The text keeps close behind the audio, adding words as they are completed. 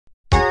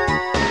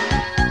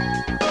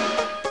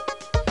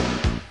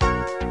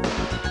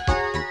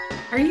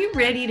Are you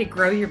ready to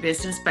grow your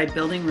business by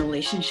building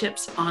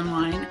relationships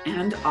online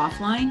and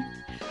offline?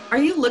 Are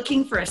you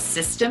looking for a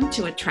system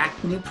to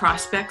attract new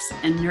prospects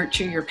and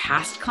nurture your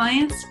past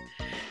clients?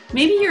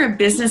 Maybe you're a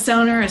business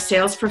owner, a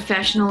sales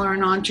professional, or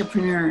an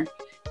entrepreneur.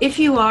 If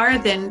you are,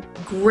 then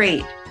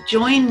great.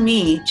 Join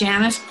me,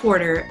 Janice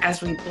Porter,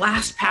 as we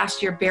blast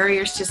past your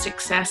barriers to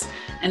success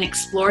and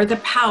explore the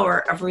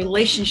power of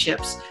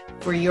relationships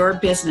for your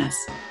business.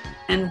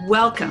 And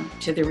welcome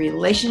to the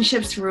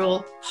Relationships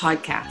Rule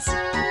podcast.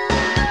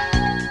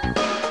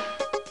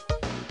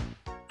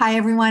 Hi,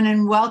 everyone,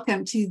 and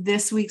welcome to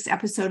this week's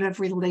episode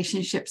of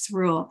Relationships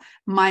Rule.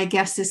 My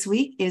guest this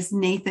week is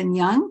Nathan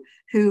Yeung,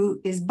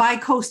 who is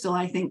bi-coastal,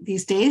 I think,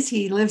 these days.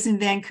 He lives in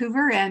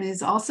Vancouver and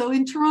is also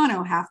in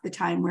Toronto half the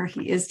time, where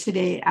he is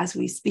today as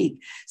we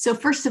speak. So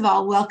first of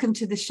all, welcome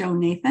to the show,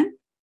 Nathan.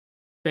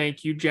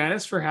 Thank you,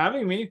 Janice, for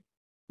having me.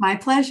 My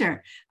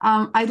pleasure.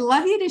 I'd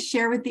love you to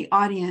share with the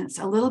audience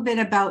a little bit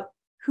about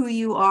who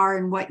you are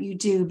and what you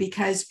do,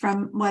 because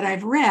from what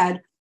I've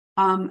read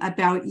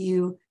about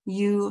you,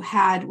 you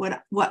had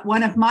what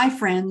one of my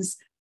friends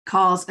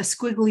calls a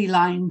squiggly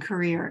line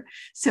career.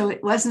 So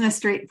it wasn't a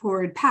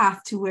straightforward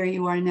path to where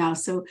you are now.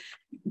 So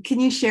can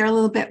you share a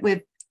little bit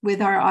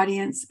with our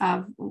audience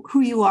of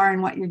who you are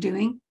and what you're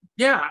doing?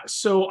 Yeah,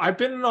 so I've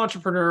been an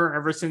entrepreneur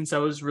ever since I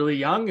was really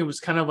young. It was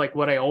kind of like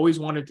what I always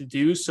wanted to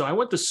do. So I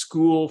went to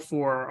school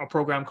for a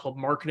program called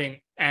Marketing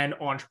and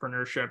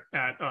Entrepreneurship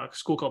at a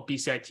school called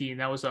BCIT, and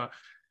that was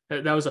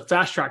a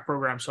fast track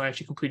program. So I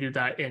actually completed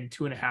that in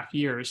 2.5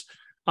 years.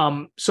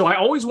 So I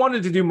always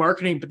wanted to do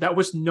marketing, but that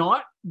was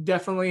not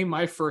definitely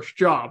my first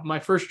job. My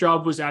first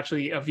job was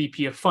actually a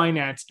VP of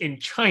finance in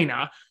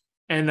China.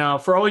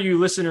 And for all you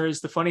listeners,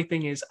 the funny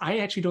thing is I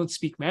actually don't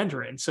speak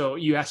Mandarin. So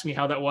you asked me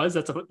how that was.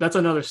 That's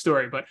another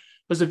story. But I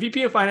was a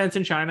VP of finance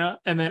in China.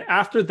 And then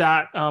after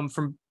that,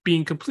 from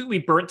being completely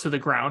burnt to the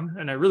ground,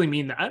 and I really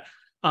mean that,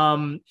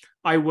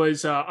 I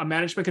was a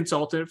management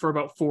consultant for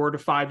about 4 to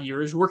 5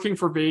 years, working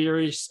for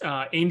various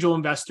angel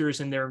investors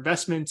in their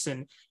investments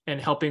and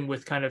helping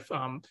with kind of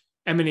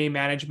M&A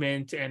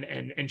management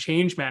and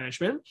change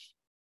management.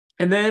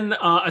 And then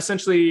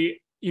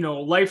essentially,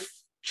 life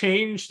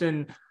changed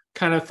and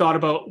kind of thought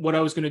about what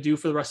I was going to do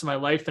for the rest of my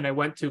life. And I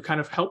went to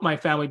kind of help my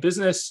family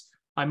business.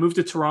 I moved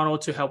to Toronto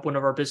to help one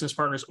of our business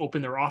partners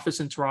open their office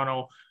in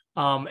Toronto.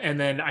 And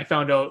then I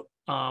found out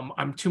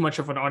I'm too much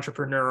of an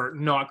entrepreneur,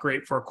 not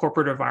great for a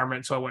corporate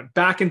environment. So I went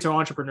back into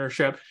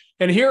entrepreneurship.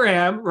 And here I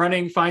am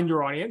running Find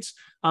Your Audience.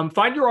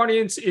 Find Your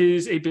Audience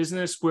is a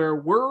business where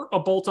we're a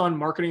bolt-on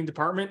marketing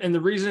department. And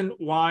the reason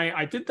why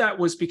I did that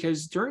was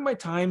because during my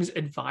times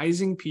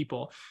advising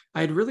people,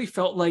 I had really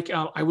felt like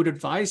I would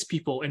advise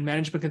people in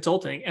management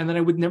consulting, and then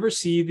I would never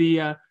see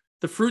the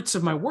fruits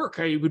of my work.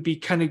 I would be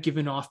kind of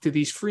given off to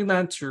these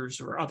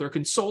freelancers or other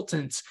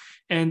consultants,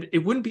 and it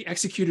wouldn't be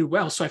executed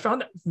well. So I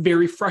found that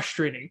very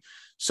frustrating.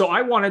 So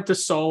I wanted to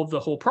solve the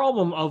whole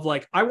problem of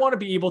I want to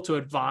be able to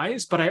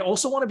advise, but I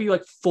also want to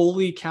be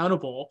fully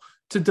accountable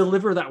to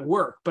deliver that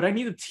work. But I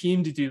need a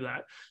team to do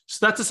that.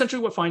 So that's essentially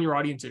what Find Your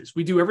Audience is.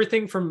 We do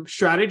everything from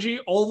strategy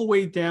all the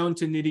way down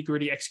to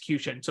nitty-gritty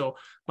execution. So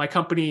my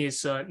company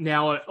is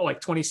now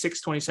at 26,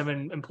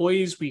 27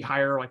 employees. We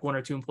hire 1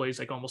 or 2 employees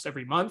almost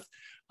every month.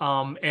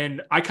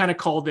 And I kind of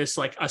call this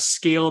a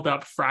scaled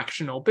up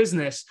fractional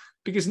business,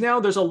 because now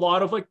there's a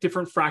lot of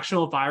different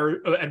fractional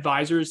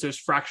advisors. There's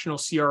fractional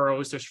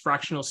CROs, there's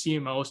fractional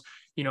CMOs,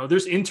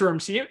 there's interim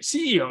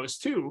CEOs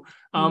too.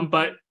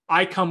 But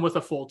I come with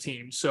a full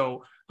team.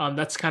 So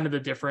that's kind of the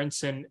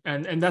difference. And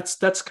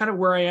that's kind of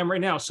where I am right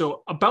now.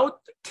 So about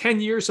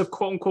 10 years of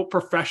quote unquote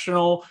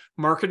professional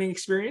marketing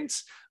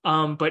experience.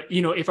 But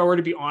if I were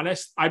to be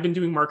honest, I've been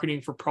doing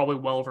marketing for probably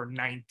well over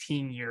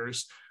 19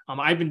 years.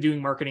 I've been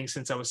doing marketing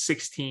since I was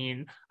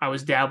 16. I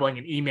was dabbling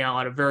in email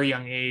at a very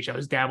young age. I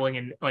was dabbling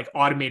in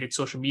automated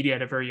social media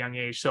at a very young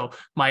age. So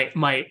my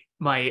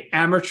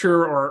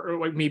amateur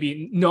or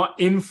maybe not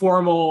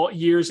informal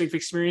years of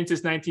experience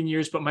is 19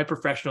 years, but my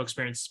professional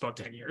experience is about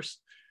 10 years.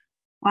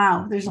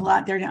 Wow, there's a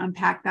lot there to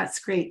unpack. That's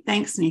great.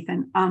 Thanks,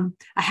 Nathan. I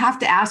have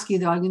to ask you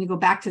though, I'm going to go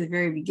back to the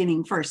very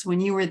beginning first. When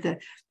you were the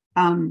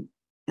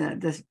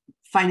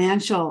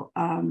financial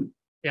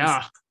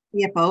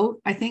CFO,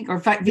 I think, or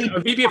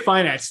VP of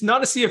finance,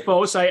 not a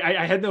CFO. So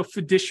I had no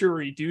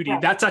fiduciary duty.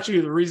 Yeah. That's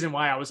actually the reason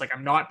why I was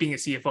I'm not being a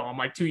CFO.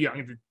 I'm too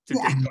young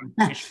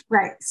to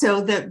Right. So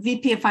the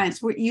VP of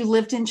finance, you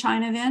lived in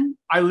China then?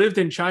 I lived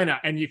in China.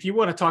 And if you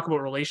want to talk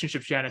about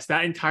relationships, Janice,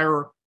 that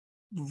entire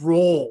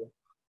role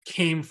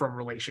came from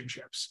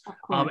relationships.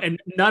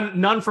 And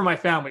none from my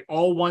family,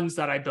 all ones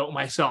that I built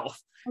myself.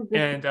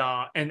 Okay.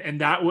 And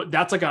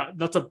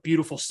that's a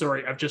beautiful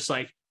story of just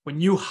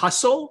when you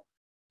hustle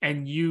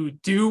and you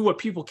do what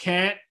people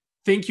can't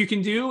think you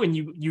can do, and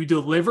you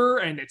deliver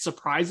and it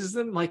surprises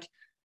them.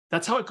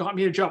 That's how it got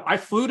me a job. I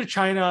flew to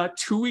China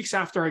 2 weeks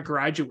after I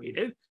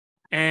graduated,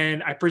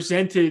 and I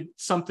presented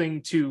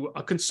something to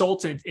a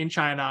consultant in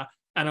China.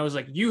 And I was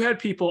like, you had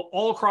people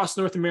all across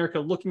North America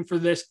looking for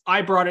this.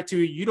 I brought it to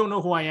you. You don't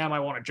know who I am. I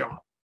want a job.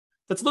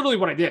 That's literally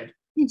what I did.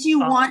 Did you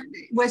want,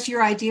 was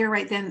your idea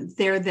right then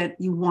there that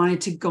you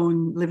wanted to go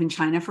and live in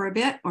China for a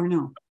bit or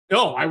no?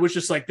 No, I was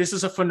just like, this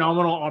is a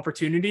phenomenal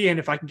opportunity. And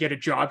if I can get a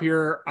job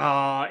here,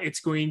 it's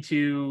going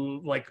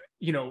to like,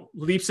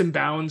 leaps and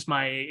bounds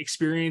my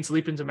experience,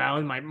 leaps and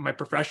bounds my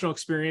professional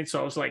experience.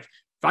 So I was like,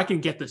 if I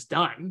can get this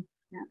done,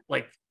 Yeah.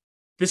 like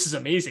this is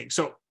amazing.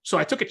 So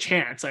I took a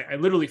chance. I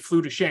literally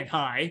flew to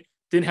Shanghai,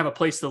 didn't have a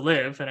place to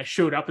live, and I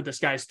showed up at this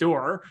guy's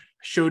door,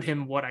 showed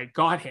him what I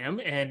got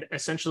him, and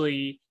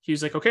essentially he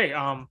was like, okay,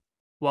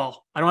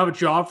 well, I don't have a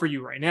job for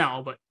you right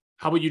now, but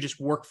how about you just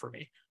work for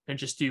me and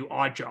just do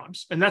odd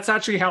jobs? And that's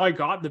actually how I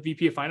got the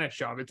VP of Finance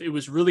job. It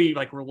was really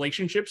like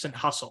relationships and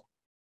hustle.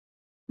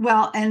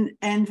 Well,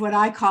 and what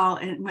I call,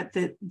 and what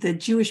the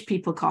Jewish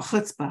people call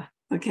chutzpah.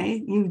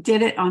 Okay, you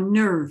did it on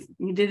nerve.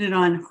 You did it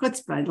on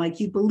chutzpah, like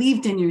you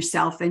believed in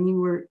yourself, and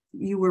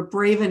you were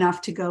brave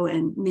enough to go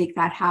and make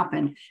that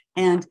happen.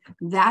 And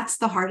that's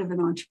the heart of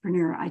an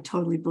entrepreneur. I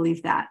totally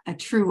believe that, a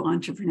true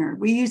entrepreneur.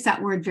 We use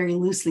that word very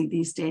loosely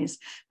these days,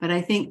 but I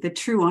think the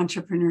true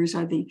entrepreneurs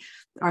are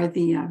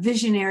the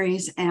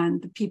visionaries and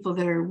the people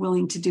that are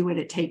willing to do what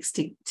it takes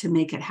to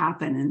make it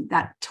happen. And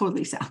that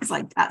totally sounds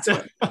like that's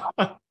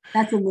what.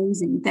 That's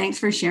amazing. Thanks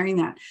for sharing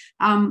that.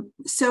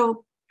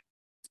 So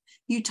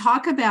you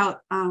talk about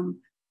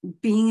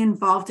being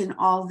involved in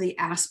all the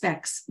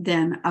aspects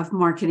then of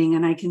marketing,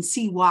 and I can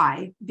see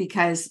why,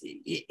 because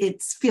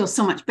it feels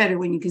so much better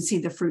when you can see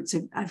the fruits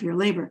of your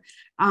labor.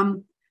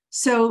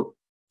 So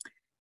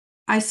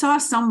I saw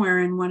somewhere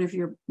in one of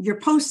your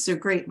posts are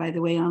great, by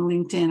the way, on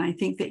LinkedIn. I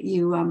think that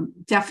you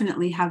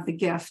definitely have the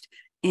gift,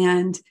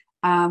 and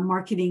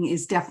marketing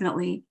is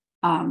definitely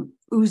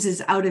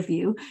oozes out of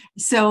you.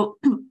 So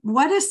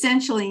what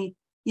essentially,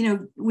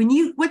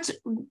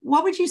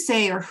 what would you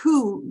say, or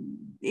who,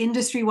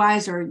 industry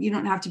wise, or you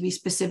don't have to be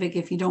specific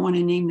if you don't want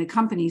to name the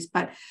companies,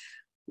 but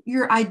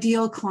your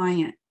ideal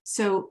client?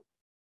 So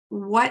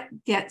what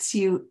gets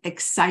you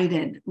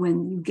excited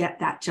when you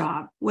get that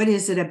job? What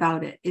is it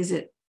about it? Is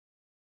it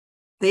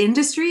the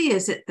industry?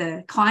 Is it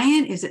the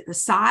client? Is it the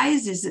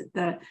size? Is it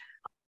the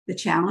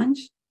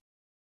challenge?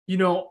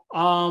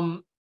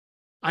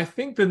 I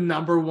think the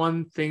number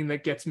one thing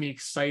that gets me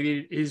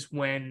excited is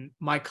when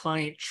my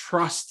client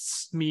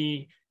trusts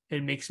me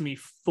and makes me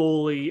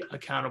fully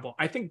accountable.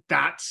 I think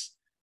that's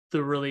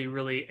the really,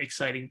 really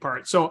exciting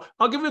part. So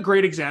I'll give a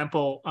great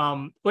example.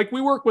 Like we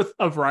work with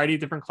a variety of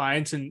different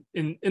clients in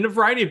a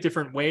variety of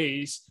different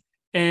ways.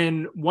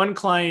 And one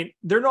client,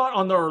 they're not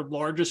on our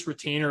largest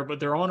retainer, but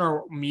they're on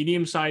our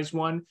medium-sized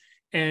one.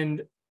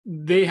 And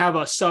they have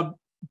a sub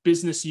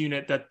business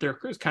unit that they're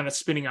kind of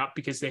spinning up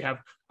because they have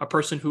a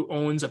person who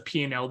owns a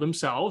P&L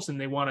themselves, and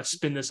they want to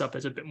spin this up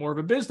as a bit more of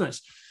a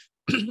business.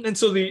 And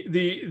so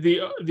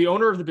the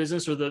owner of the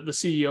business, or the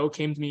CEO,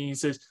 came to me and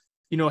says,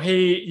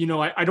 hey,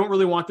 I don't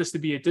really want this to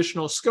be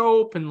additional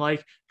scope, and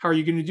like, how are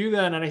you going to do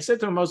that? And I said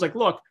to him, I was like,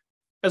 look,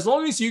 as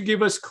long as you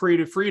give us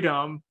creative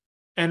freedom,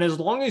 and as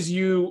long as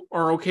you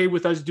are okay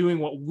with us doing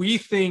what we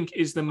think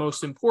is the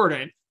most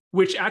important,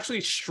 which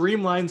actually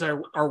streamlines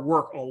our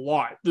work a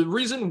lot. The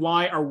reason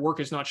why our work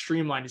is not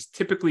streamlined is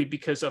typically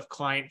because of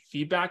client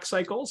feedback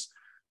cycles.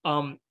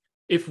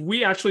 If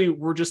we actually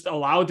were just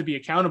allowed to be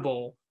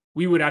accountable,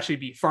 we would actually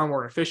be far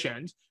more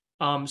efficient.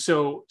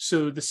 So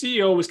the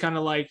CEO was kind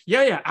of like,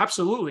 yeah,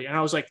 absolutely. And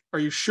I was like, are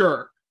you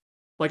sure?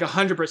 Like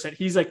 100%.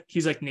 He's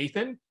like,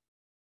 Nathan,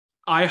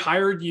 I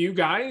hired you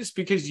guys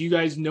because you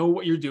guys know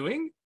what you're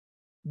doing.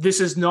 This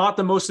is not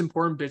the most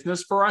important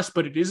business for us,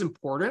 but it is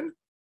important.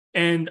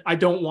 And I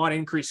don't want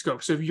increased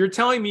scope. So if you're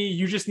telling me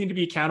you just need to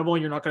be accountable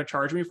and you're not going to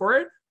charge me for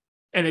it,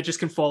 and it just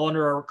can fall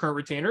under our current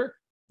retainer,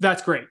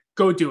 that's great.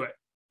 Go do it.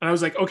 And I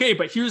was like, okay,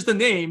 but here's the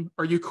name.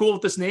 Are you cool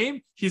with this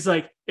name? He's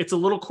like, it's a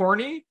little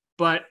corny,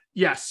 but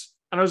yes.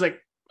 And I was like,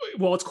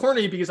 well, it's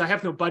corny because I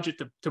have no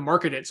budget to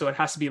market it. So it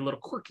has to be a little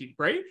quirky,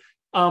 right?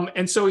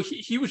 And so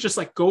he was just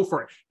like, go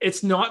for it.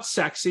 It's not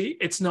sexy.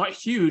 It's not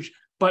huge,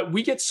 but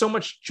we get so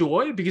much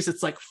joy because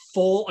it's like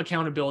full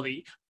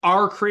accountability.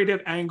 Our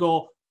creative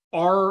angle,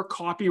 our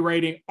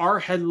copywriting, our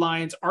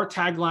headlines, our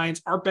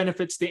taglines, our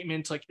benefit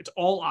statements, like it's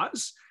all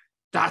us.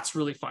 That's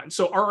really fun.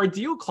 So our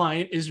ideal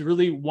client is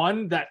really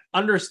one that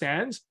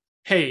understands,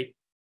 hey,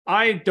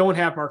 I don't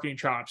have marketing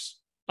chops,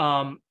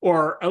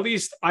 or at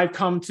least I've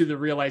come to the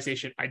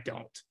realization I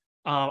don't.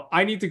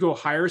 I need to go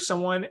hire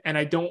someone, and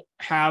I don't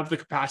have the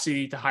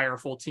capacity to hire a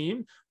full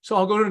team. So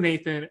I'll go to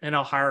Nathan and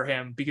I'll hire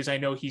him because I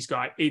know he's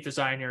got 8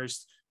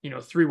 designers,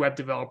 3 web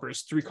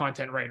developers, 3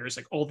 content writers,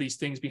 like all these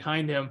things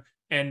behind him.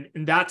 And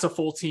that's a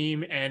full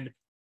team, and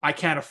I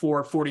can't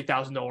afford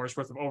 $40,000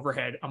 worth of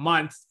overhead a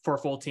month for a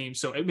full team.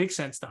 So it makes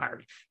sense to hire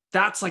me.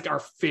 That's like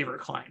our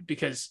favorite client,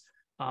 because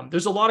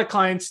there's a lot of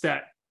clients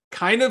that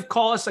kind of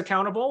call us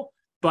accountable,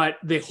 but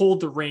they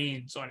hold the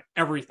reins on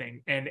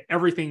everything, and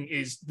everything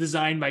is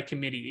designed by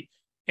committee.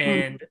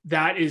 And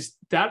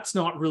that's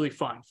not really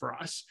fun for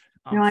us.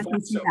 No, I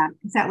can see that,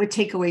 because that would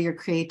take away your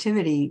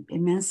creativity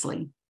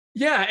immensely.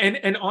 Yeah,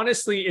 and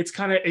honestly,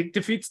 it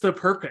defeats the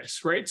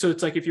purpose, right? So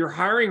it's like if you're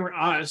hiring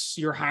us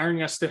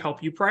to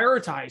help you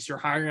prioritize, you're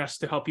hiring us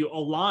to help you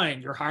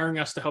align, you're hiring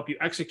us to help you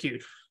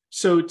execute.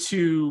 So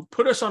to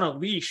put us on a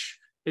leash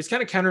is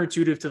kind of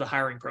counterintuitive to the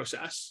hiring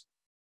process.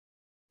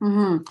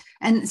 Mm-hmm.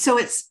 And so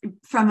it's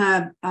from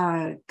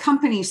a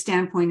company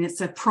standpoint, it's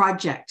a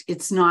project.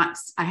 It's not,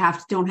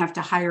 don't have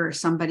to hire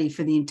somebody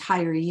for the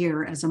entire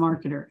year as a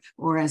marketer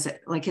or it's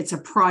a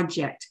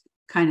project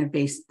kind of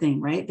based thing,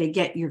 right? They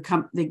get your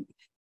company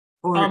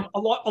or a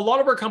lot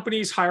of our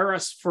companies hire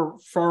us for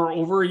far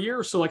over a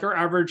year. So like our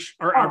average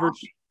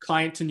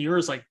client tenure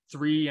is like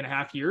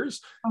 3.5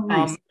 years. Oh,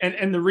 nice.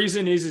 And the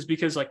reason is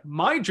because like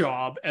my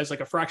job as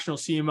like a fractional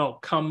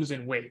CMO comes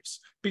in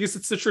waves, because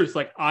it's the truth.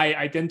 Like I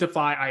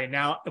identify,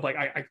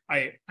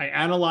 I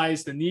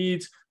analyze the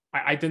needs, I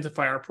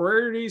identify our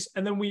priorities,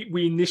 and then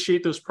we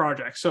initiate those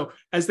projects. So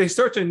as they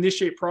start to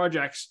initiate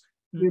projects,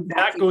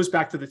 that goes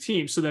back to the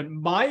team. So then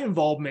my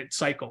involvement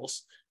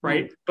cycles,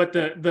 right? But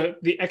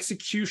the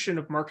execution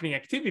of marketing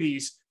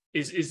activities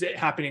is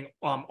happening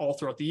all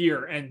throughout the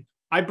year. And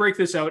I break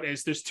this out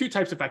as there's two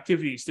types of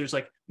activities. There's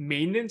like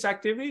maintenance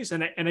activities,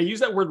 and I use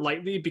that word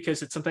lightly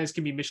because it sometimes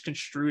can be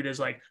misconstrued as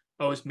like,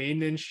 oh, is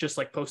maintenance just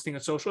like posting on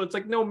social? It's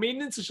like, no,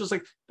 maintenance is just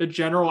like the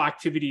general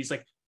activities,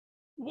 like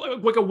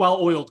a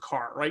well-oiled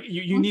car, right?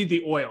 You need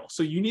the oil,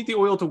 so you need the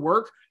oil to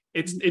work.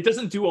 It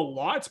doesn't do a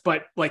lot,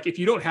 but like if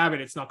you don't have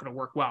it, it's not going to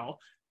work well.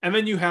 And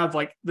then you have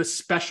like the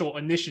special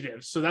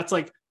initiatives. So that's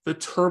like the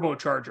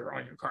turbocharger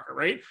on your car,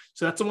 right?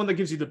 So that's the one that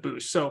gives you the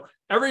boost. So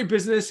every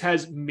business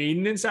has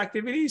maintenance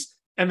activities,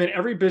 and then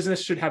every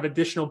business should have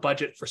additional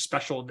budget for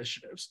special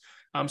initiatives.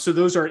 So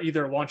those are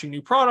either launching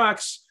new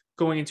products,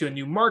 going into a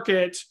new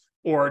market,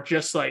 or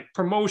just like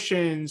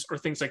promotions or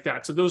things like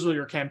that. So those are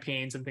your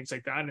campaigns and things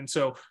like that. And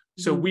so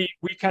we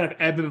kind of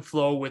ebb and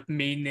flow with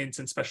maintenance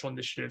and special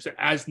initiatives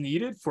as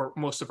needed for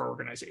most of our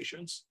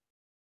organizations.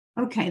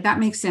 Okay, that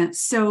makes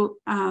sense. So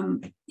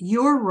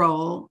your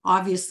role,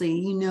 obviously,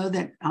 you know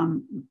that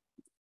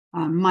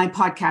my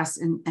podcast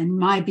and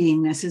my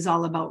beingness is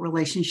all about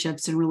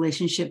relationships and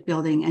relationship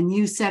building. And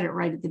you said it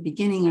right at the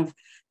beginning of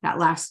that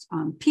last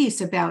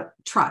piece about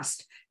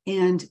trust.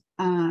 And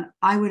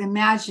I would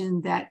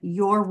imagine that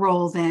your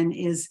role then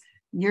is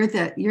you're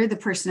the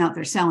person out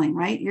there selling,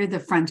 right? You're the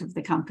front of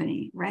the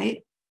company,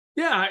 right?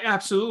 Yeah,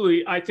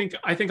 absolutely. I think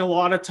a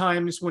lot of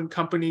times when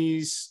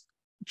companies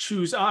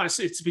choose us,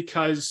 it's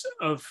because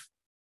of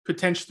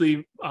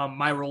potentially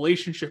my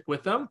relationship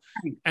with them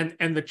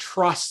and the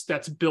trust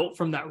that's built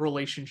from that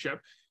relationship.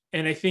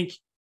 And I think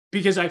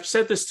because I've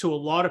said this to a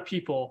lot of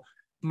people,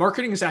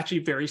 marketing is actually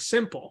very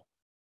simple.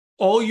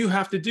 All you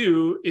have to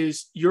do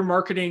is your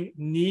marketing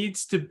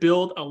needs to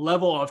build a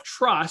level of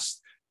trust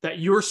that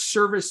your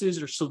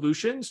services or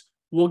solutions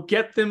will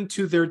get them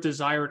to their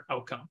desired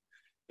outcome.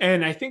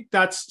 And I think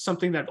that's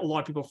something that a lot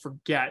of people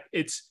forget.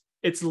 It's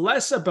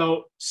less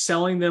about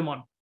selling them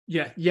on,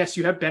 yes,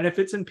 you have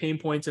benefits and pain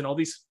points and all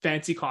these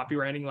fancy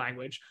copywriting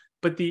language.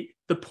 But the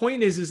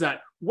point is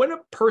that when a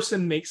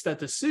person makes that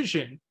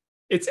decision,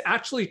 it's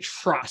actually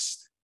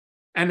trust.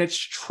 And it's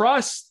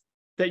trust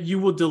that you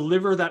will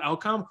deliver that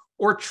outcome,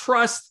 or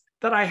trust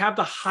that I have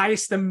the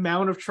highest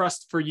amount of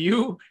trust for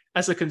you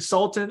as a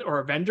consultant or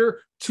a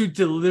vendor to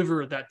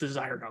deliver that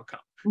desired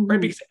outcome,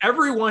 right? Because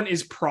everyone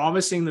is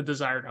promising the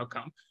desired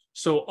outcome.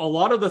 So a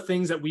lot of the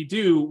things that we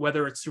do,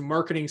 whether it's through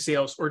marketing,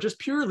 sales, or just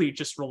purely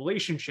just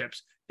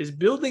relationships, is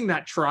building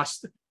that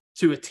trust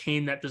to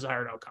attain that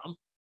desired outcome.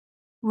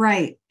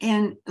 Right.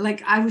 And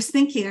like I was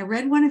thinking, I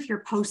read one of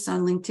your posts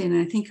on LinkedIn,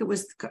 and I think it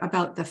was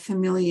about the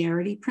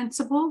familiarity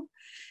principle.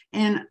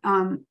 And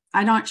I'm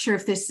not sure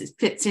if this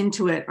fits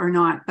into it or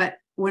not, but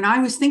when I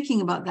was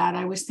thinking about that,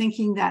 I was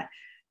thinking that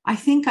I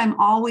think I'm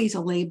always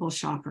a label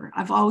shopper.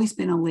 I've always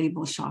been a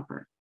label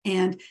shopper,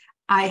 and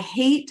I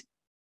hate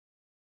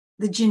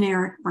the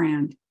generic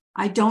brand.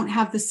 I don't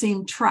have the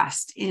same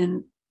trust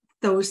in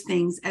those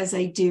things as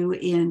I do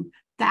in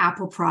the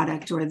Apple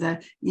product or I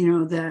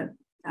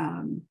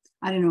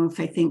don't know if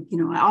I think,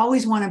 I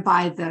always want to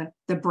buy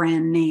the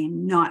brand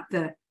name, not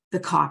the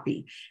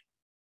copy.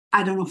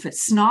 I don't know if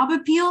it's snob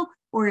appeal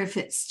or if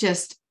it's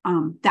just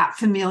that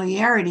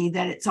familiarity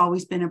that it's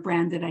always been a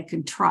brand that I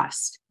can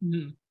trust.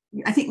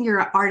 I think your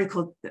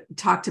article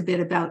talked a bit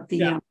about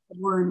the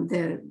worm,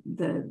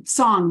 the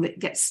song that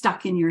gets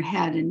stuck in your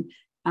head, and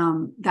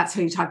that's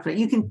how you talked about it.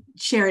 You can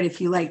share it if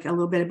you like a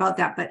little bit about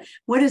that. But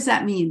what does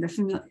that mean?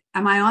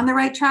 Am I on the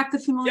right track?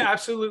 Yeah,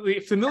 absolutely.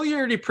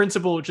 Familiarity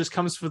principle just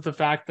comes with the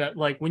fact that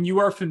like when you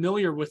are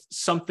familiar with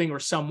something or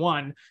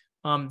someone,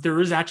 there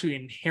is actually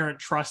inherent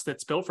trust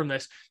that's built from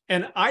this.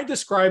 And I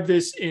describe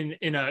this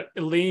in a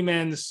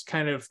layman's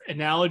kind of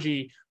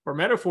analogy or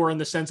metaphor in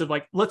the sense of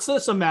like, let's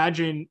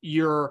imagine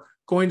you're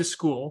going to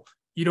school,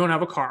 you don't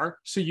have a car,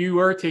 so you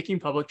are taking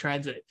public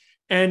transit.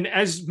 And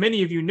as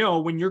many of you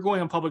know, when you're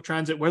going on public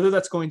transit, whether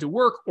that's going to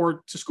work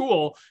or to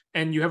school,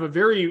 and you have a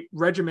very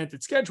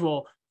regimented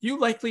schedule, you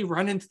likely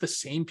run into the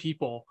same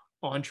people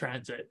on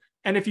transit.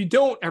 And if you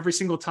don't every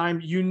single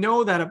time, you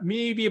know that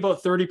maybe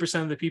about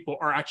 30% of the people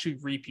are actually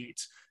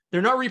repeats.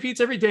 They're not repeats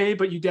every day,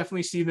 but you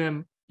definitely see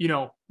them,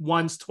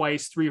 once,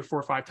 twice, 3 or 4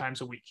 or 5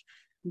 times a week.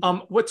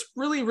 What's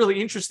really, really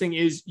interesting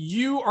is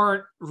you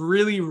aren't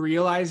really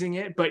realizing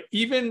it, but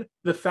even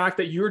the fact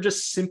that you're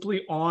just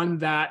simply on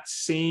that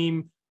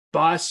same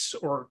bus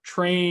or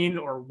train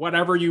or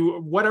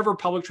whatever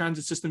public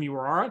transit system you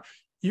are on,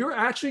 you're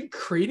actually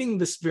creating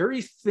this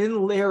very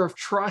thin layer of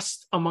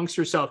trust amongst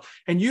yourself.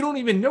 And you don't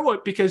even know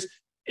it, because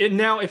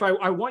now, if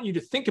I want you to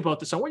think about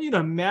this, I want you to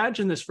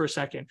imagine this for a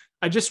second.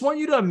 I just want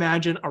you to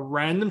imagine a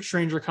random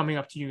stranger coming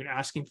up to you and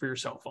asking for your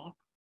cell phone.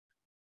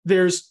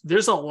 There's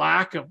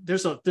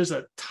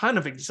a ton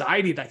of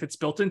anxiety that gets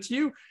built into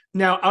you.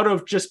 Now, out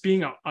of just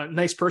being a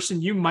nice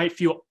person, you might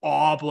feel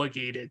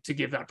obligated to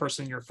give that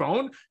person your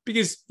phone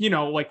because,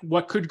 like,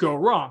 what could go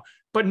wrong?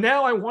 But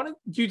now I wanted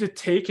you to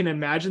take and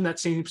imagine that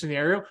same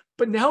scenario,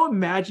 but now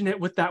imagine it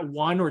with that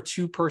one or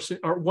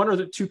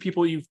the two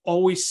people you've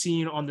always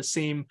seen on the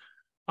same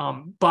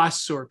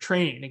bus or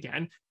train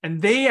again, and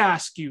they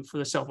ask you for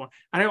the cell phone.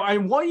 And I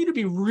want you to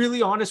be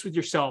really honest with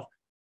yourself.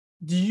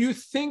 Do you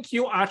think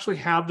you'll actually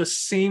have the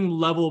same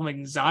level of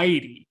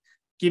anxiety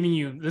giving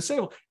you the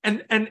same?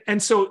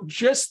 And so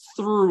just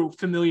through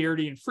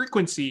familiarity and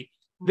frequency,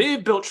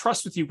 they've built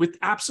trust with you with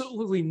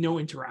absolutely no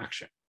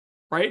interaction,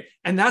 right?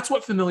 And that's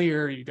what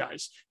familiarity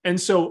does. And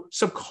so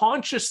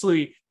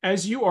subconsciously,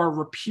 as you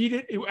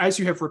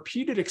have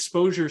repeated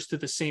exposures to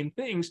the same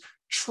things,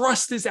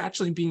 trust is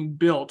actually being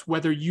built,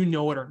 whether you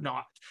know it or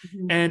not.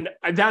 Mm-hmm. And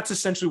that's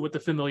essentially what the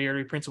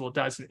familiarity principle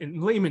does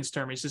in layman's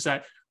terms, is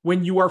that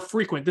when you are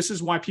frequent, this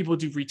is why people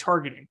do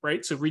retargeting,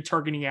 right? So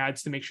retargeting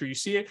ads to make sure you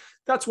see it.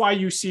 That's why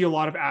you see a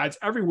lot of ads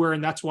everywhere.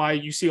 And that's why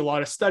you see a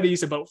lot of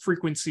studies about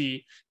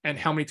frequency and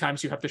how many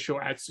times you have to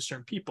show ads to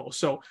certain people.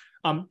 So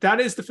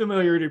that is the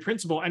familiarity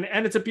principle. And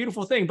it's a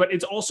beautiful thing, but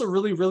it's also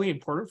really, really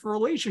important for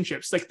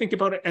relationships. Like, think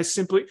about it as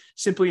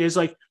simply as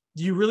like,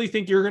 do you really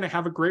think you're going to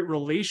have a great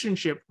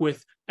relationship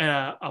with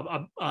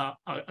a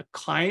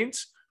client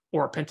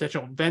or a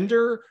potential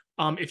vendor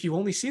if you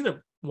only see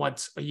them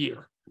once a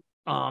year,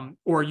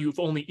 or you've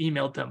only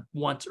emailed them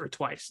once or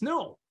twice?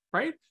 No,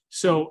 right?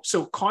 So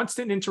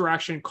constant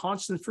interaction,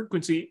 constant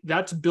frequency,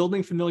 that's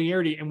building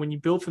familiarity. And when you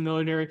build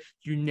familiarity,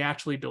 you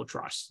naturally build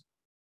trust.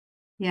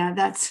 Yeah,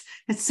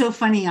 it's so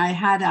funny. I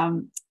had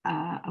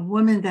a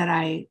woman that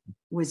I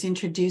wasn't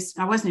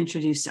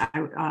introduced.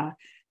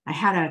 I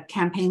had a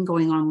campaign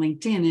going on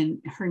LinkedIn, and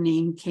her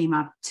name came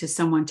up to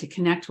someone to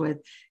connect with.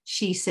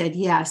 She said,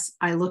 yes.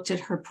 I looked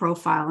at her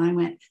profile and I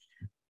went,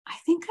 I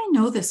think I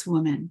know this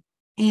woman.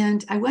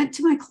 And I went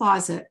to my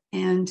closet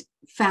and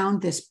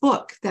found this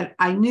book that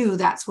I knew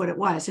that's what it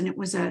was. And it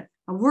was a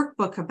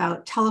workbook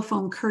about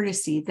telephone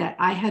courtesy that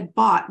I had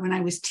bought when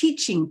I was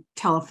teaching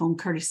telephone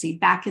courtesy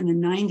back in the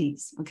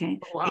 90s. Okay.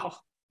 Wow.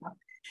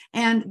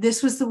 And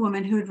this was the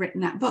woman who had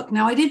written that book.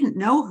 Now, I didn't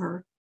know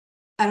her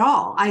at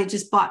all. I had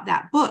just bought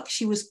that book.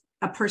 She was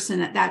a person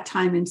at that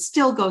time and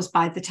still goes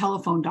by the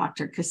telephone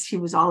doctor because she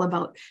was all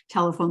about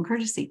telephone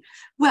courtesy.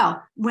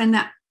 Well, when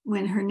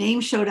her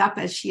name showed up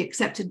as she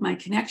accepted my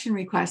connection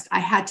request, I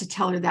had to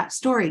tell her that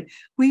story.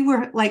 We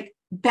were like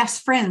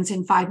best friends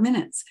in 5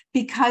 minutes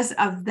because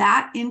of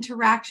that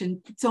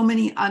interaction so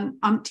many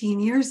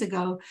umpteen years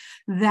ago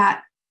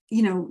that,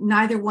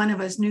 neither one of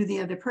us knew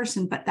the other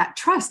person, but that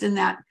trust and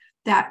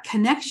that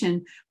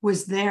connection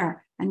was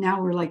there. And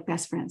now we're like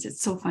best friends.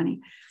 It's so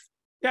funny.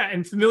 Yeah,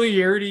 and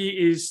familiarity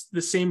is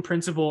the same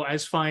principle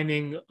as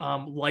finding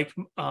like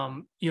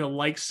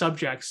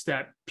subjects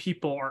that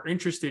people are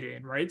interested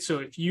in, right? So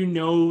if you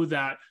know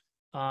that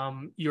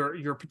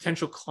your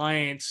potential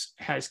clients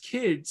has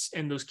kids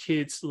and those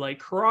kids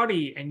like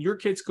karate and your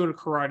kids go to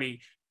karate,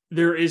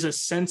 there is a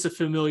sense of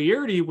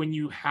familiarity when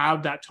you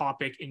have that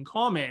topic in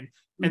common.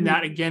 And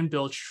that again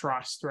builds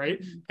trust, right?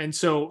 Mm-hmm. And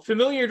so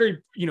familiarity,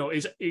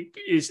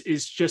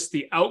 is just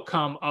the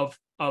outcome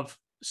of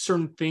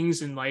certain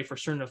things in life or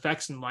certain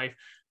effects in life.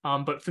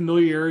 But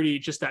familiarity,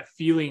 just that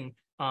feeling,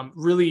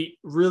 really,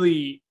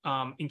 really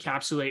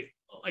encapsulate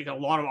like a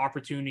lot of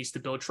opportunities to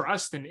build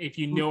trust. And if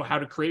you know how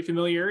to create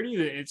familiarity,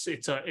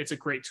 it's a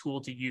great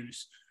tool to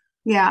use.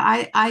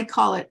 Yeah, I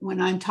call it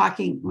when I'm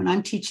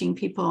teaching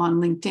people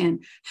on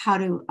LinkedIn how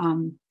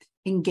to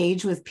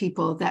engage with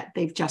people that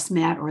they've just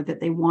met or that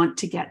they want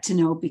to get to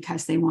know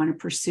because they want to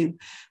pursue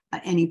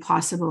any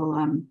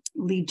possible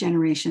lead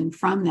generation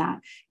from that,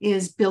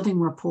 is building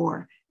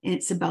rapport.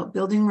 It's about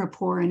building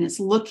rapport, and it's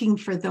looking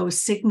for those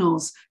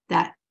signals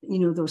that,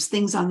 those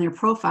things on their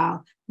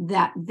profile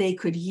that they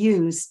could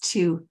use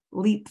to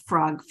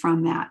leapfrog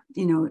from that,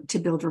 to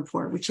build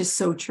rapport, which is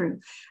so true.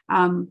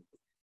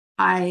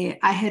 I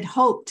had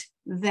hoped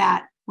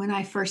that when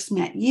I first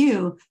met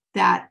you,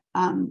 that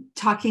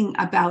talking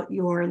about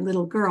your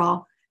little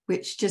girl,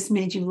 which just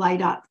made you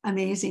light up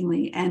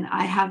amazingly. And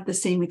I have the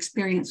same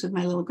experience with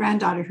my little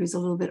granddaughter, who's a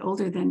little bit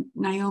older than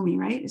Naomi,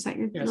 right? Is that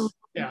your yes. little?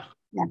 Yeah.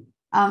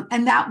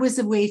 And that was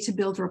a way to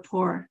build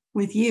rapport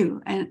with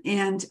you. And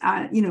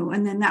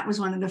then that was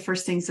one of the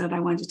first things that I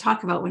wanted to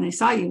talk about when I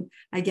saw you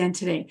again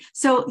today.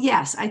 So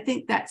yes, I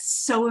think that's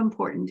so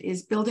important,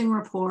 is building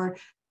rapport,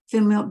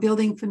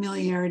 building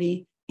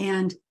familiarity,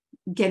 and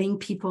getting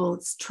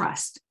people's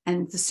trust.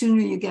 And the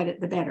sooner you get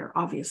it, the better,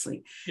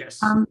 obviously.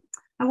 Yes.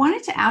 I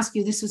wanted to ask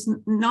you, this was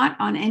not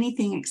on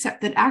anything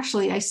except that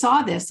actually I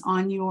saw this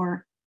on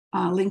your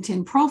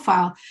LinkedIn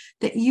profile,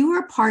 that you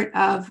were part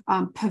of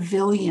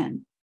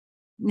Pavilion.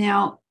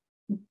 Now,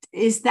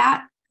 is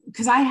that,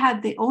 because I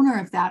had the owner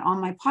of that on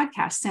my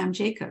podcast, Sam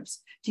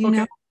Jacobs. Do you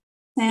know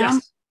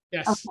Sam?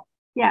 Yes. Okay.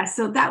 Yeah.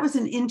 So that was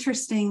an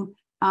interesting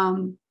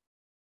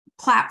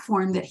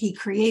platform that he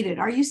created.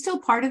 Are you still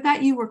part of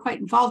that? You were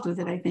quite involved with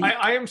it, I think.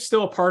 I am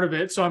still a part of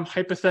it. So I'm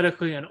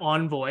hypothetically an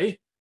envoy,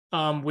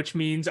 which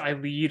means I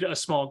lead a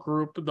small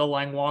group, the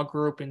Langlois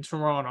group in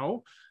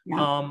Toronto. Yeah.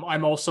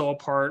 I'm also a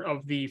part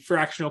of the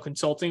fractional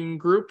consulting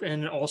group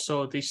and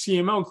also the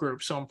CMO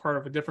group. So I'm part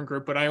of a different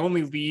group, but I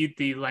only lead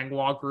the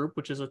Langlois group,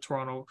 which is a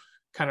Toronto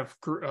kind of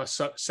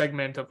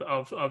segment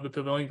of the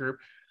Pavilion group.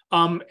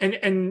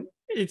 And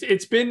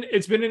it's been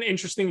an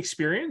interesting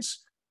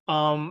experience.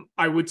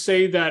 I would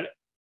say that,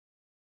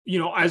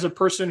 as a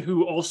person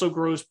who also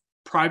grows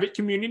private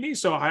community,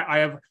 so I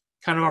have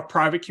kind of a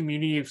private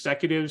community of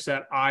executives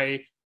that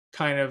I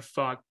kind of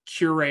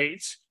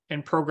curate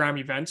and program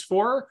events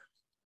for.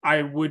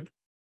 I would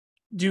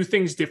do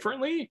things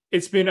differently.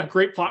 It's been a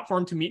great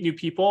platform to meet new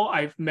people.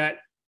 I've met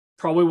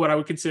probably what I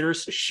would consider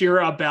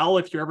Shira Bell.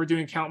 If you're ever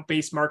doing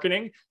account-based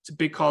marketing, it's a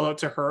big call out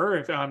to her.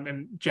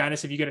 And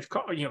Janice, if you get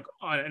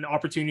an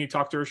opportunity to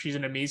talk to her, she's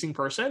an amazing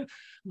person.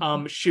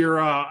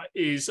 Shira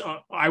is,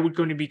 I would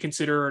going to be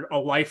considered a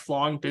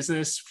lifelong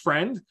business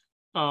friend.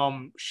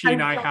 She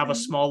and I have a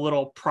small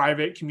little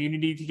private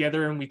community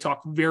together, and we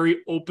talk very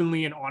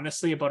openly and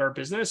honestly about our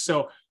business.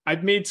 So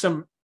I've made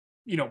some,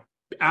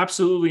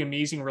 absolutely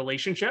amazing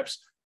relationships.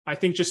 I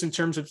think just in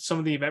terms of some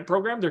of the event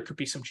program, there could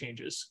be some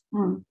changes.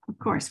 Of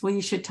course. Well,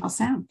 you should tell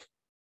Sam.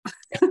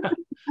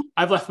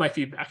 I've left my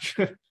feedback.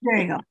 There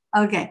you go.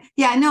 Okay.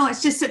 Yeah, no,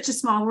 it's just such a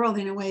small world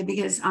in a way,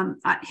 because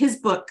his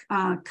book,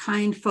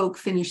 Kind Folk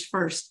Finish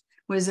First,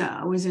 was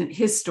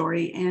his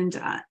story.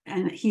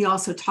 And he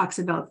also talks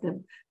about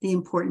the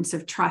importance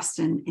of trust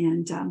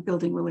and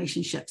building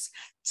relationships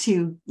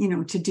to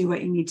do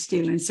what you need to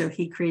do. And so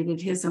he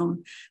created his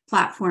own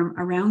platform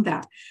around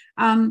that.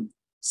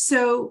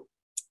 So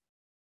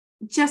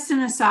just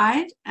an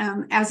aside,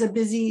 as a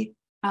busy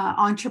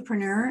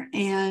entrepreneur,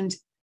 and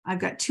I've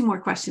got two more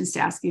questions to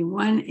ask you.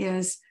 One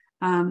is,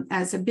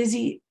 as a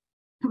busy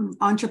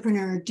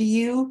entrepreneur, do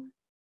you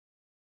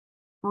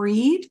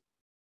read,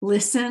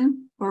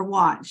 listen, or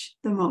watch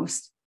the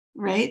most?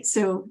 Right?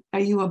 So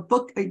are you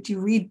do you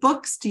read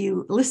books? Do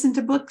you listen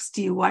to books?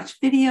 Do you watch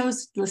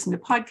videos? Listen to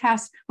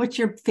podcasts? What's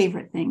your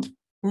favorite thing?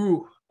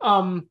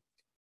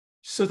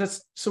 So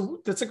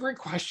that's a great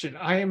question.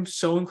 I am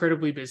so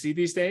incredibly busy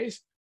these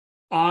days.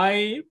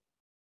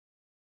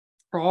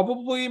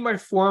 Probably my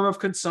form of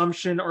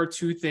consumption are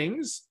two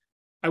things.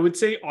 I would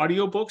say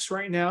audiobooks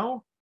right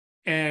now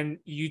and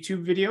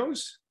YouTube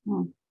videos.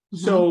 Mm-hmm.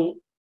 So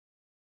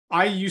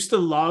I used to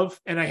love,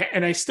 and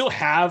I still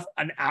have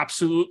an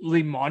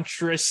absolutely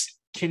monstrous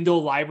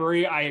Kindle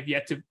library I have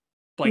yet to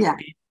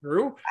beat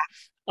through.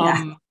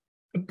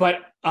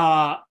 But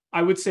I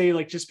would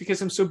say, just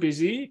because I'm so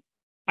busy,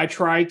 I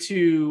try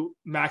to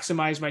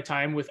maximize my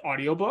time with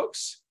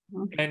audiobooks.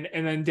 Mm-hmm.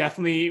 And then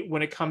definitely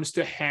when it comes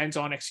to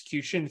hands-on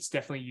execution, it's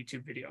definitely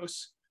YouTube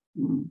videos.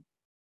 Mm-hmm.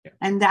 Yeah.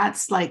 And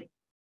that's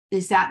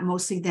is that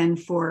mostly then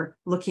for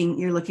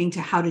you're looking to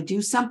how to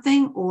do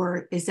something,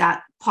 or is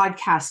that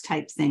podcast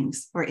type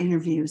things or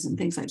interviews and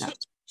things like that?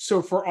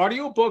 So for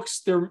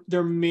audiobooks,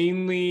 they're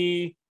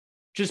mainly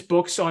just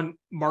books on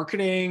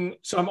marketing.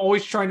 So I'm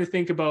always trying to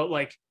think about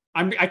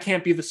I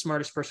can't be the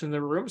smartest person in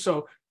the room.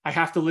 So I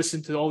have to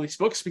listen to all these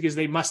books because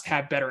they must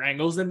have better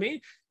angles than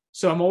me.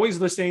 So I'm always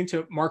listening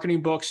to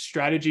marketing books,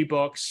 strategy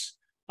books,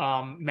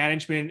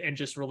 management, and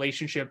just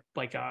relationship,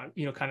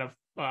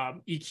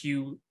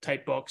 EQ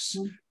type books,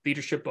 mm-hmm.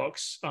 leadership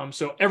books.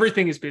 So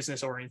everything is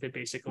business oriented,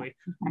 basically.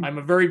 Okay. I'm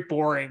a very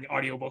boring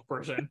audiobook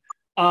person.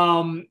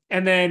 And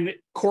then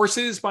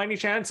courses by any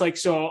chance,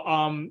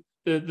 the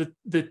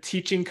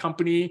teaching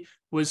company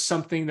was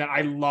something that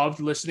I loved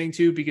listening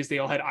to because they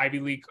all had Ivy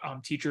League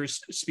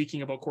teachers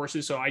speaking about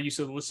courses. So I used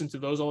to listen to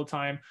those all the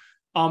time.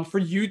 For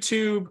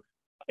YouTube,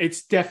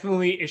 it's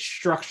definitely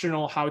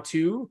instructional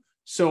how-to.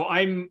 So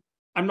I'm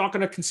not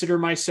going to consider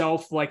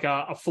myself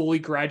a fully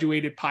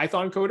graduated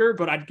Python coder,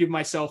 but I'd give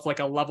myself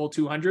a level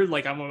 200.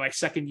 I'm on my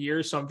second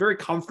year. So I'm very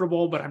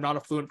comfortable, but I'm not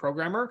a fluent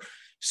programmer.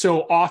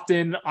 So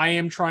often I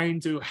am trying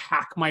to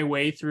hack my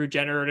way through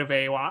generative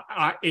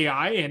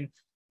AI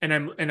and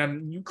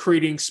I'm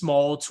creating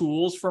small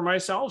tools for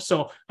myself.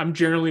 So I'm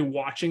generally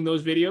watching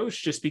those videos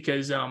just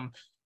because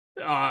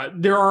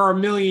there are a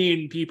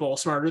million people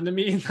smarter than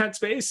me in that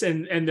space,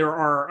 and there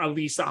are at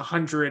least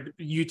 100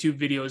 YouTube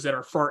videos that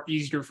are far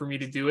easier for me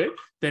to do it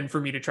than for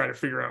me to try to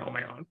figure out on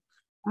my own.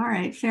 All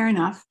right, fair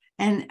enough.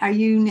 And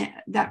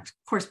that of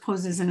course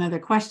poses another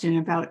question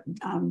about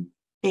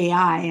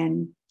AI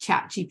and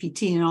Chat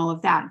GPT and all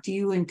of that. Do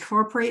you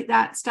incorporate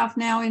that stuff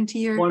now into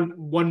your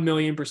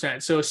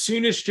 1,000,000%? So as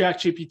soon as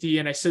Chat GPT,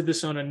 and I said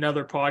this on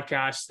another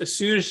podcast, as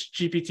soon as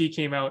GPT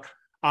came out,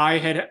 I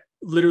had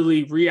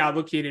literally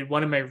reallocated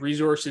one of my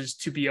resources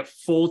to be a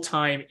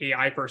full-time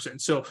AI person.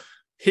 So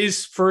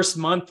his first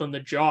month on the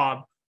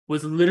job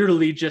was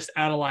literally just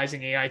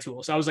analyzing AI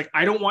tools. I was like,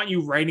 I don't want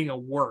you writing a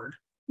word.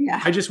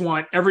 Yeah. I just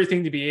want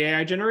everything to be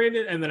AI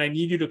generated. And then I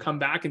need you to come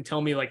back and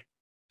tell me, like,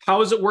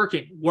 how is it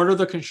working? What are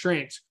the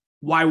constraints?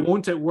 Why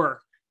won't it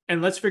work?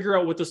 And let's figure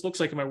out what this looks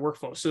like in my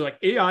workflow. So like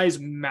AI is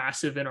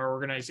massive in our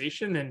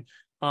organization. And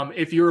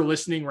if you're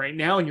listening right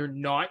now and you're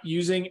not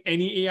using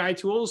any AI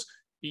tools,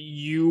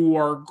 you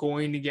are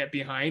going to get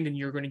behind, and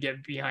you're going to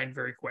get behind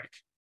very quick.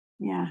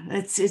 Yeah,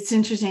 it's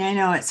interesting. I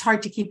know it's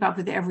hard to keep up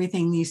with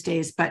everything these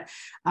days, but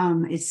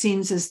it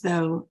seems as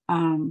though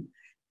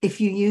if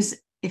you use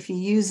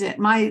it,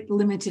 my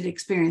limited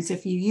experience,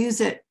 if you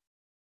use it,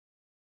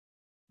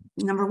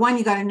 number one,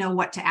 you got to know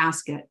what to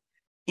ask it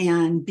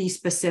and be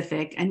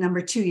specific. And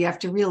number two, you have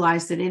to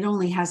realize that it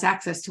only has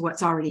access to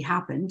what's already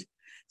happened.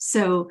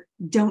 So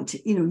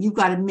you've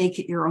got to make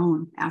it your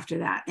own after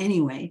that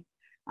anyway.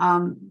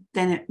 Then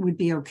it would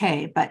be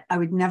okay. But I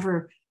would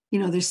never,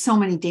 there's so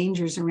many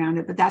dangers around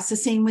it, but that's the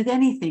same with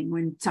anything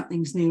when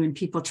something's new and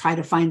people try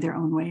to find their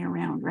own way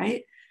around,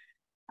 right?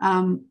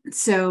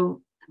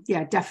 So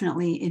yeah,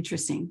 definitely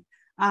interesting.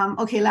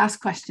 Okay, last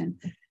question.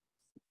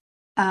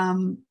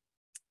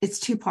 It's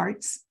two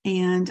parts,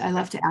 and I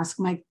love to ask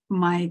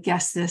my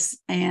guests this,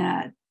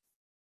 and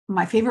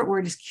my favorite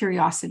word is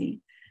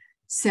curiosity.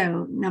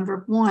 So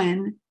number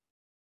one,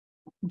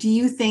 do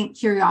you think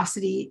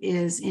curiosity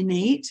is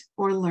innate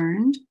or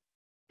learned?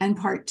 And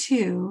part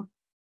two,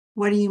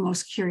 what are you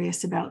most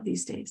curious about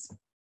these days?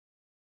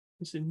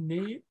 Is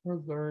innate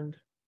or learned?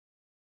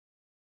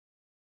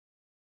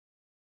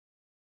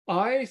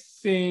 I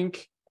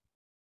think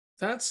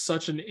that's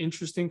such an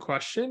interesting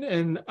question.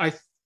 And I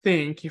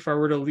think if I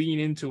were to lean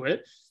into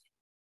it,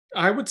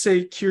 I would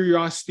say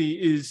curiosity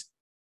is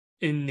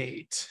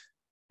innate.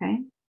 Okay.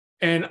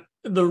 And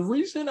the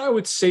reason I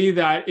would say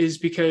that is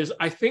because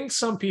I think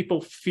some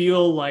people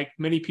feel like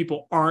many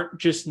people aren't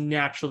just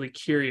naturally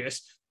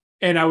curious.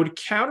 And I would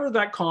counter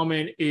that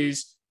comment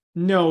is,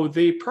 no,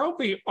 they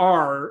probably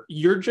are.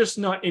 You're just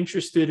not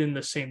interested in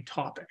the same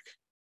topic.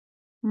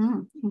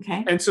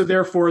 Okay. And so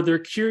therefore their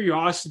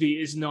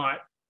curiosity is not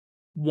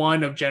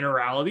one of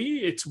generality,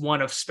 it's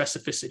one of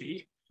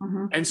specificity.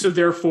 Mm-hmm. And so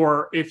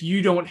therefore, if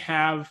you don't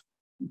have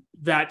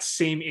that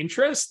same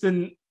interest,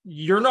 then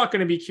you're not going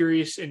to be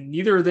curious, and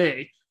neither are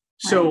they.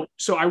 So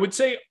I would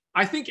say,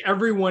 I think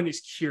everyone is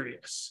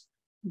curious.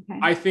 Okay.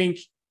 I think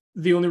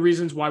the only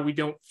reasons why we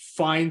don't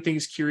find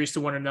things curious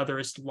to one another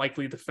is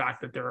likely the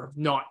fact that they're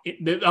not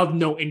of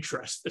no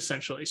interest,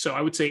 essentially. So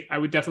I would say I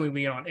would definitely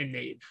lean on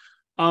innate.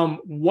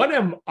 What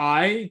am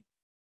I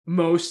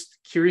most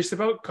curious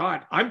about?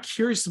 God, I'm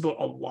curious about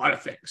a lot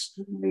of things.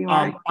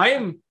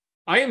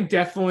 I am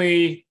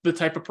definitely the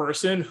type of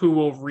person who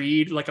will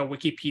read like a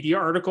Wikipedia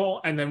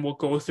article and then will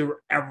go through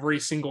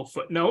every single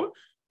footnote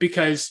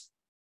because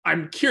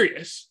I'm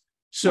curious.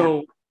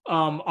 So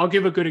I'll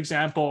give a good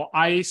example.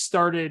 I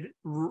started,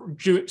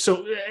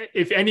 so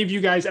if any of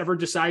you guys ever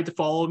decide to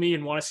follow me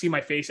and want to see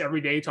my face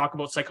every day, talk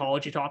about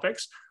psychology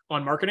topics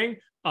on marketing,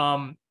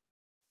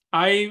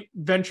 I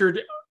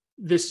ventured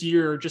this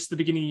year, just the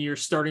beginning of the year,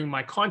 starting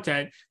my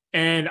content,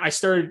 and I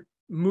started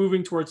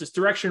moving towards this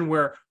direction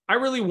where I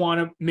really want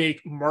to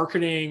make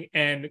marketing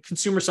and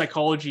consumer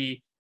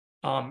psychology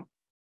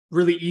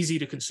really easy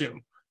to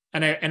consume.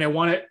 And I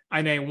want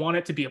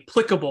it to be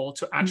applicable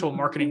to actual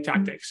marketing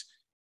tactics.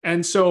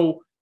 And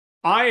so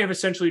I have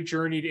essentially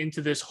journeyed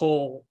into this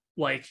whole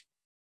like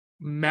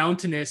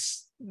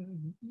mountainous,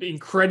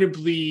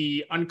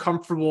 incredibly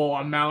uncomfortable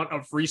amount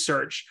of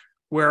research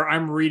where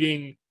I'm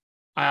reading,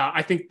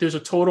 I think there's a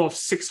total of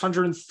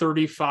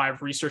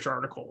 635 research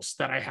articles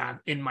that I have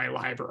in my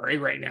library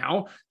right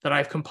now that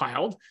I've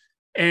compiled.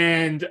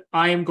 And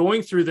I am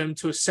going through them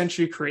to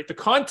essentially create the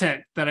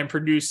content that I'm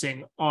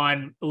producing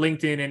on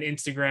LinkedIn and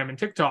Instagram and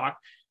TikTok.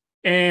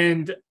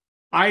 And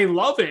I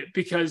love it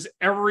because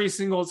every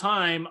single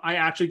time I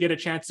actually get a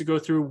chance to go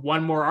through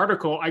one more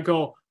article, I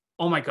go,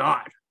 oh my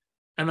God.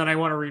 And then I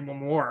want to read one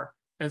more.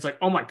 And it's like,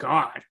 oh my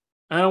God.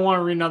 And I don't want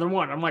to read another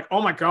one. I'm like,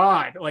 oh my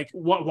God, like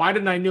why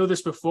didn't I know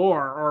this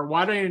before? Or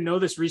why didn't I know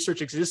this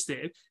research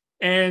existed?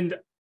 And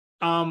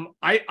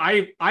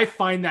I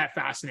find that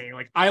fascinating.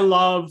 Like I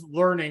love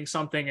learning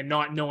something and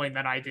not knowing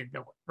that I didn't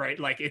know it, right?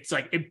 Like it's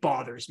like, it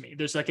bothers me.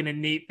 There's like an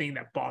innate thing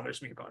that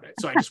bothers me about it.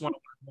 So I just want to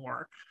learn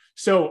more.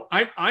 So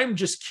I'm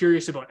just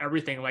curious about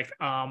everything. Like,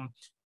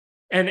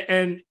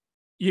 and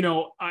you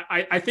know,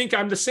 I think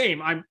I'm the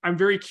same. I'm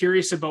very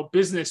curious about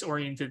business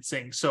oriented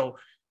things. So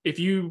if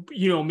you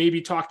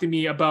maybe talk to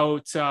me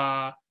about,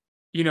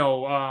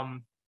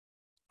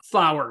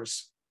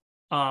 flowers,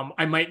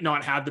 I might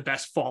not have the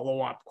best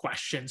follow-up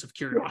questions of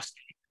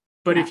curiosity.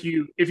 But if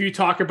you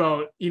talk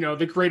about,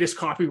 the greatest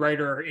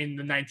copywriter in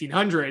the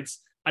 1900s,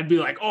 I'd be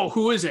like, oh,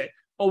 who is it?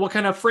 Oh, what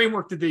kind of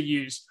framework did they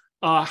use?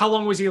 How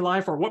long was he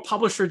alive for? What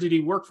publisher did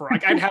he work for?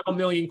 Like I'd have a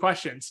million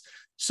questions.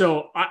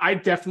 So I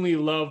definitely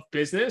love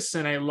business,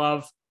 and I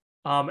love,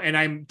 and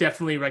I'm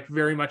definitely like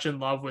very much in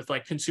love with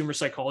like consumer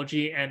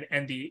psychology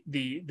and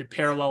the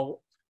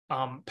parallel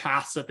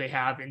paths that they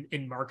have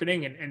in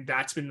marketing. And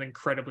that's been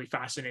incredibly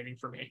fascinating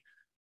for me.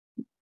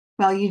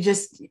 Well, you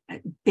just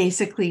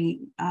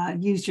basically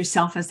used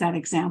yourself as that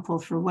example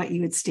for what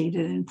you had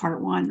stated in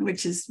part one,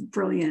 which is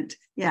brilliant.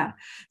 Yeah.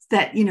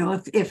 That,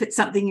 if it's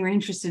something you're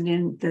interested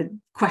in, the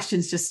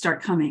questions just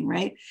start coming,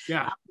 right?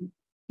 Yeah.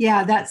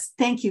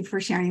 Thank you for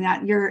sharing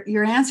that.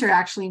 Your answer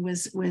actually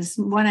was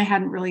one I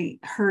hadn't really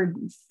heard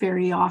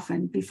very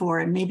often before,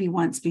 and maybe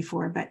once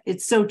before, but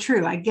it's so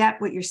true. I get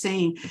what you're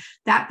saying.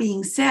 That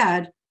being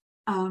said,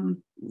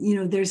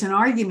 there's an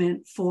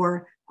argument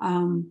for,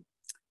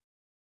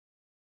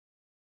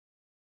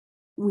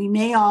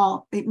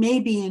 it may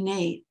be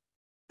innate,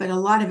 but a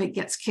lot of it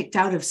gets kicked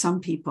out of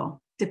some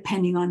people,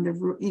 depending on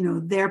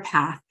their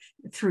path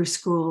through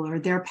school or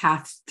their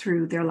path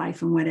through their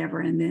life and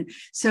whatever. And then,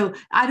 so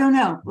I don't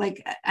know,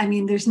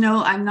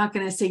 I'm not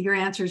going to say your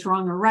answer is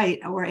wrong or right,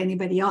 or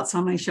anybody else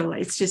on my show.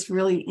 It's just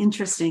really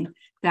interesting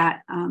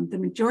that the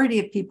majority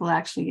of people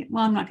actually,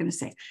 I'm not going to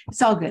say,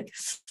 it's all good.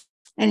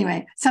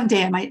 Anyway,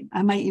 someday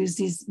I might use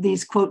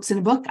these quotes in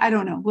a book. I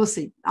don't know. We'll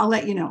see. I'll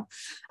let you know.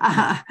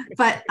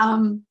 But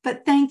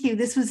thank you.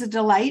 This was a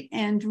delight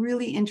and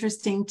really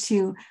interesting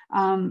to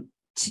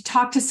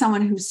talk to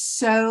someone who's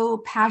so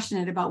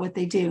passionate about what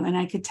they do, and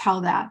I could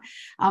tell that.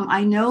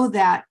 I know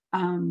that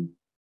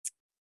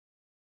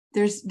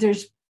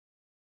there's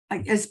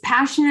like, as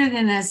passionate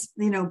and as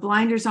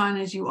blinders on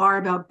as you are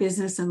about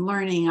business and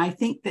learning. I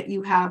think that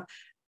you have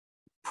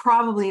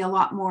probably a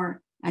lot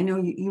more. I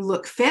know you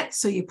look fit,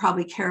 so you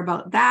probably care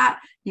about that.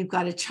 You've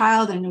got a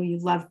child. I know you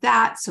love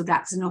that. So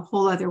that's in a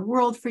whole other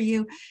world for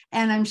you.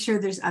 And I'm sure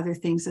there's other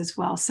things as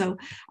well. So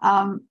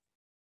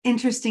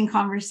interesting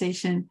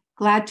conversation.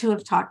 Glad to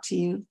have talked to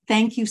you.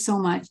 Thank you so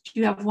much. Do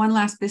you have one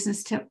last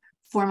business tip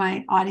for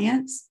my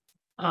audience?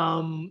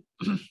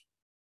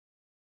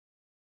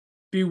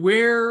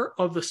 Beware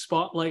of the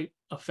spotlight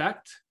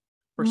effect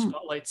or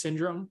spotlight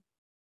syndrome.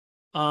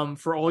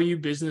 For all you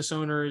business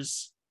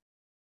owners,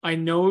 I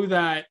know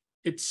that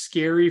it's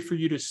scary for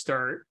you to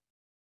start,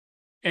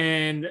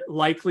 and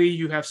likely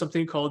you have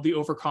something called the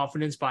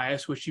overconfidence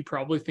bias, which you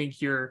probably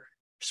think you're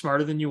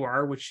smarter than you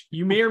are, which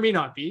you may or may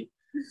not be.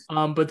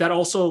 But that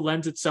also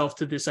lends itself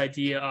to this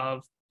idea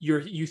of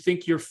you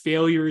think your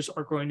failures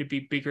are going to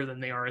be bigger than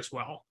they are as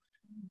well.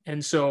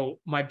 And so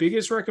my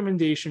biggest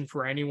recommendation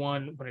for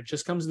anyone when it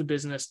just comes to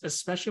business,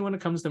 especially when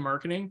it comes to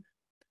marketing,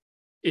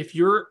 if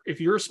you're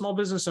a small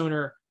business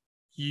owner,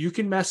 you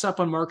can mess up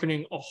on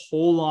marketing a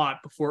whole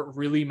lot before it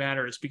really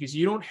matters, because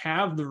you don't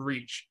have the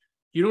reach.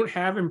 You don't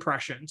have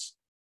impressions.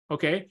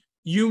 Okay.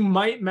 You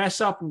might mess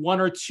up one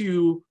or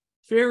two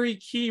very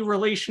key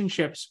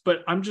relationships, but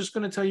I'm just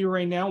going to tell you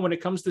right now, when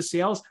it comes to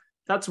sales,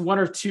 that's one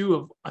or two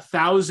of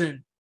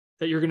 1,000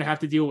 that you're going to have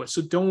to deal with.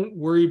 So don't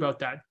worry about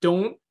that.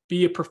 Don't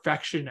be a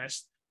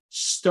perfectionist.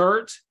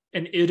 Start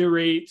and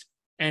iterate,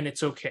 and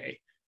it's okay.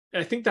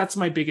 I think that's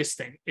my biggest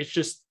thing. It's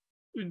just,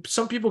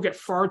 some people get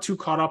far too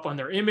caught up on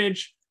their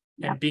image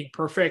and being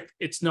perfect.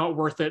 It's not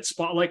worth it.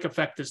 Spotlight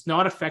effect does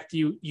not affect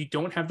you. You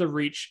don't have the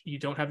reach. You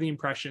don't have the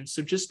impressions.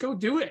 So just go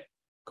do it.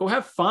 Go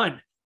have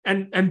fun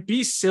and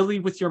be silly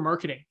with your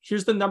marketing.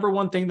 Here's the number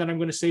one thing that I'm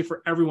going to say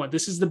for everyone.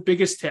 This is the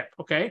biggest tip.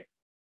 Okay.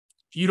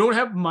 If you don't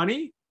have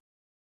money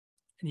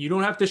and you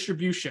don't have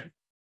distribution,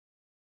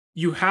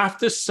 you have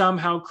to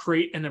somehow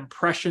create an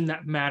impression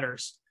that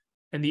matters.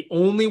 And the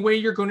only way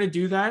you're going to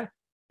do that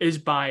is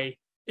by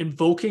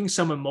invoking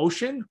some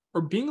emotion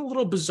or being a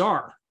little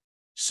bizarre.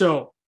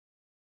 So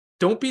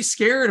don't be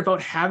scared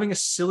about having a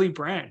silly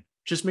brand.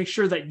 Just make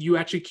sure that you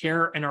actually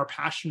care and are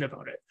passionate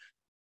about it.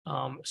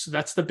 So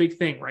that's the big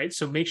thing, right?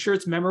 So make sure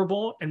it's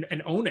memorable and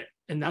own it.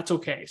 And that's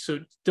okay. So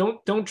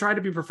don't try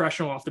to be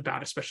professional off the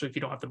bat, especially if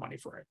you don't have the money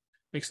for it.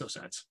 Makes no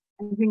sense.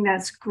 I think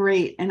that's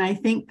great. And I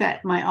think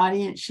that my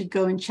audience should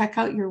go and check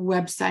out your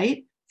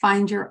website,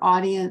 find your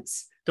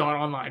audience.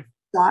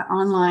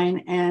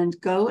 .online and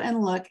go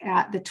and look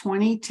at the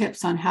 20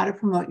 tips on how to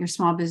promote your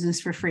small business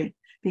for free,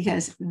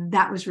 because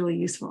that was really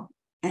useful.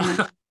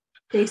 And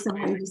based on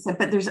what you said,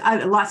 but there's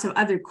lots of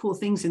other cool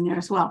things in there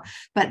as well.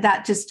 But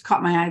that just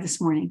caught my eye this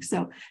morning.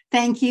 So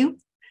thank you.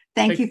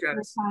 Thank you for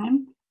your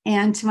time.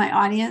 And to my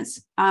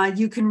audience,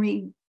 you can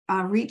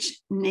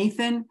reach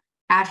Nathan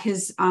at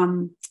his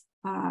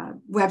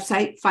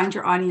website,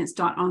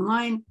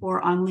 findyouraudience.online,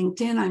 or on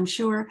LinkedIn, I'm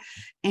sure.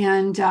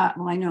 And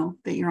I know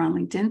that you're on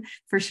LinkedIn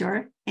for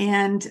sure.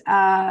 And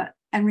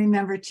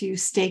remember to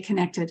stay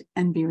connected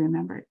and be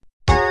remembered.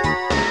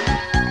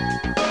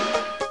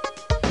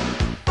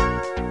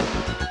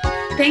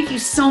 Thank you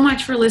so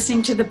much for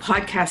listening to the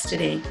podcast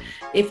today.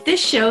 If this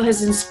show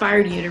has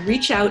inspired you to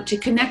reach out to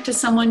connect to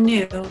someone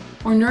new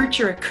or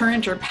nurture a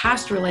current or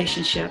past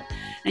relationship,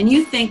 and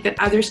you think that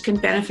others can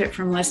benefit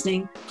from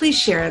listening, please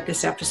share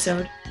this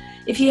episode.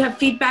 If you have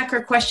feedback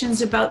or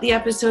questions about the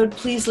episode,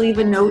 please leave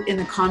a note in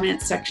the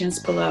comments sections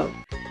below.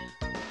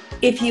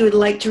 If you would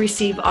like to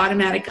receive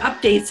automatic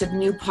updates of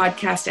new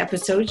podcast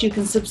episodes, you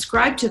can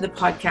subscribe to the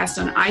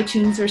podcast on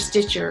iTunes or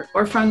Stitcher,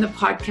 or from the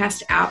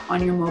podcast app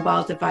on your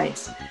mobile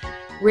device.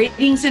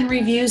 Ratings and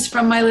reviews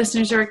from my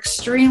listeners are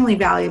extremely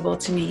valuable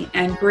to me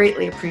and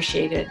greatly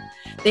appreciated.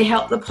 They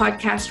help the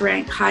podcast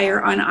rank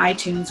higher on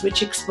iTunes,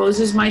 which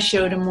exposes my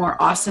show to more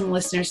awesome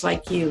listeners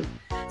like you.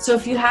 So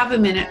if you have a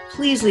minute,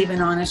 please leave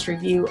an honest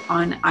review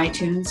on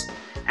iTunes.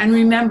 And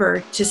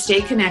remember to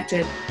stay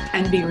connected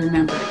and be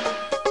remembered.